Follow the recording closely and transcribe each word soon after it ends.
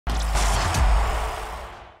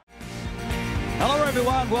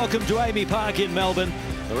everyone, welcome to AAMI Park in Melbourne.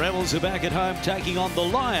 The Rebels are back at home taking on the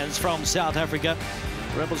Lions from South Africa.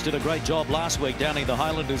 The Rebels did a great job last week downing the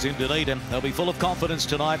Highlanders in Dunedin. They'll be full of confidence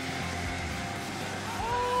tonight.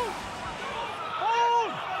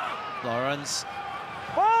 Lawrence.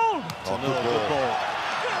 Good ball.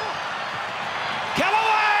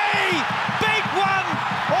 Callaway! Big one!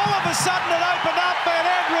 All of a sudden it opened up and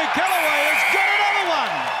Andrew Callaway has got another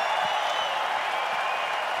one.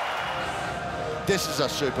 This is a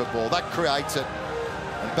super ball. That creates it.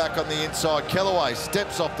 And back on the inside, Callaway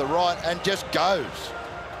steps off the right and just goes.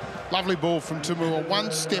 Lovely ball from Tamua.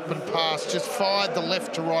 One step and pass, just fired the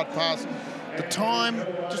left to right pass. The time,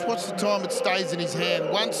 just watch the time it stays in his hand.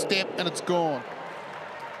 One step and it's gone.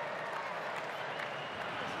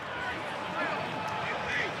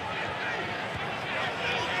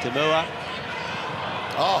 Tamua.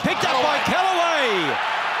 Picked up Callaway. by Callaway.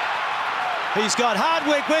 He's got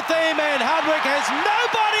Hardwick with him, and Hardwick has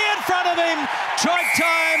nobody in front of him. Strike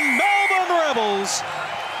time, Melbourne Rebels.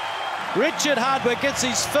 Richard Hardwick gets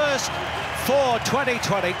his first for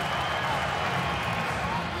 2020.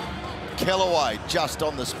 Callaway just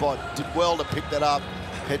on the spot, did well to pick that up,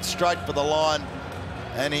 head straight for the line,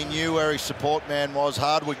 and he knew where his support man was.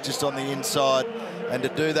 Hardwick just on the inside, and to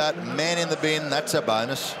do that, man in the bin, that's a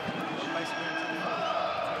bonus.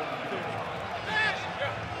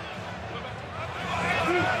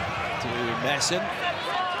 To Masson.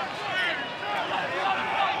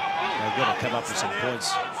 They've got to come up with some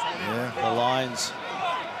points. Yeah. The Lions.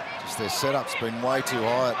 Just their setup's been way too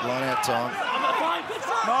high at line-out time.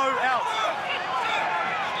 No, out.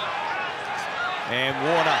 And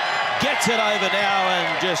Warner gets it over now,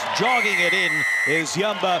 and just jogging it in is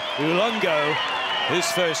Yamba Ulongo.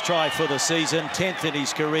 His first try for the season, 10th in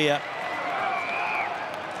his career.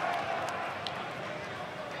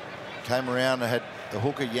 Came around and had the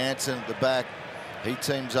hooker Jansen at the back. He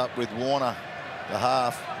teams up with Warner, the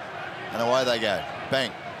half, and away they go.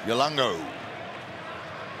 Bang, Ulongo.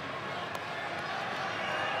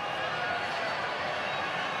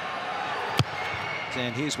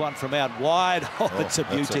 And here's one from out wide. Oh, it's a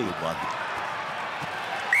beauty. That's a good one.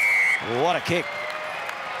 What a kick.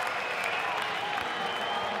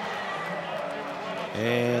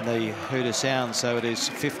 And the hooter sounds, so it is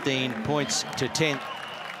 15 points to 10.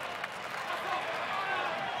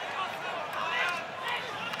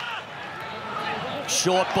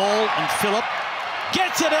 Short ball, and Phillip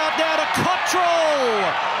gets it out now to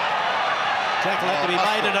Cottrell. Tackle had to be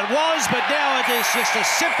made, and it was, but now it is just a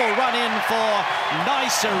simple run in for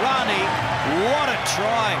Naisarani. What a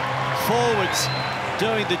try. Forwards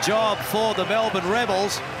doing the job for the Melbourne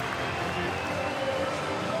Rebels.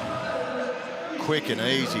 Quick and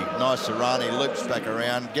easy. Naisarani loops back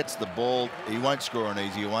around, gets the ball. He won't score an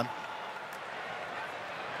easier one.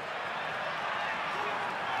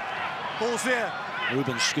 Ball's there.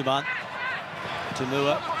 Ruben Skuman.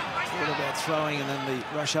 Tamua. Thought about throwing, and then the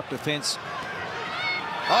rush up defence.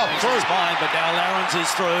 Oh, Through his mind, but now Larrens is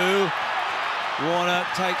through. Warner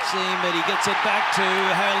takes him, and he gets it back to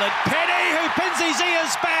Howlett Petty, who pins his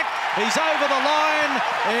ears back. He's over the line,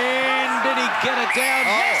 and did he get it down?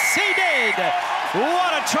 Oh. Yes, he did.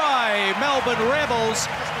 What a try, Melbourne Rebels.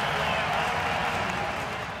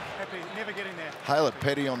 Happy, never getting there. Howlett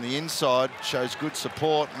Petty on the inside, shows good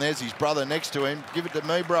support, and there's his brother next to him. Give it to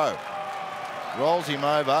me, bro. Rolls him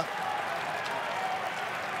over.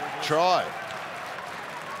 Try.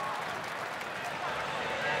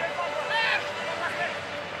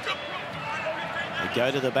 They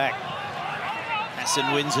go to the back.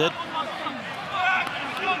 Hassan wins it.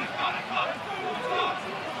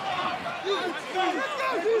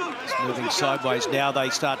 It's moving sideways now. They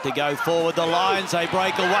start to go forward. The Lions, they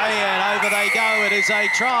break away, and over they go. It is a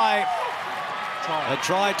try. A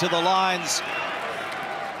try to the Lions.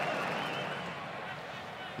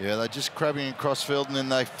 Yeah, they're just crabbing across field, and then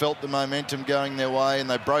they felt the momentum going their way, and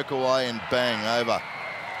they broke away, and bang, over.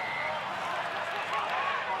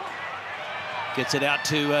 Gets it out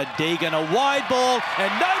to Deegan, a wide ball, and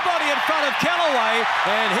nobody in front of Callaway,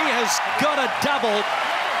 and he has got a double.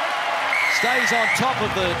 Stays on top of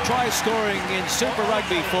the try scoring in Super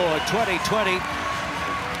Rugby for 2020.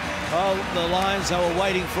 Oh, the Lions, they were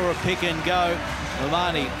waiting for a pick and go.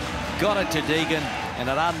 Romani got it to Deegan, and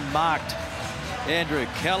an unmarked Andrew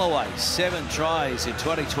Callaway. 7 tries in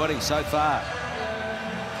 2020 so far.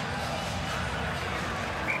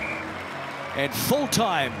 And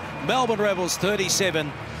full-time, Melbourne Rebels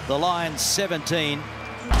 37, the Lions 17.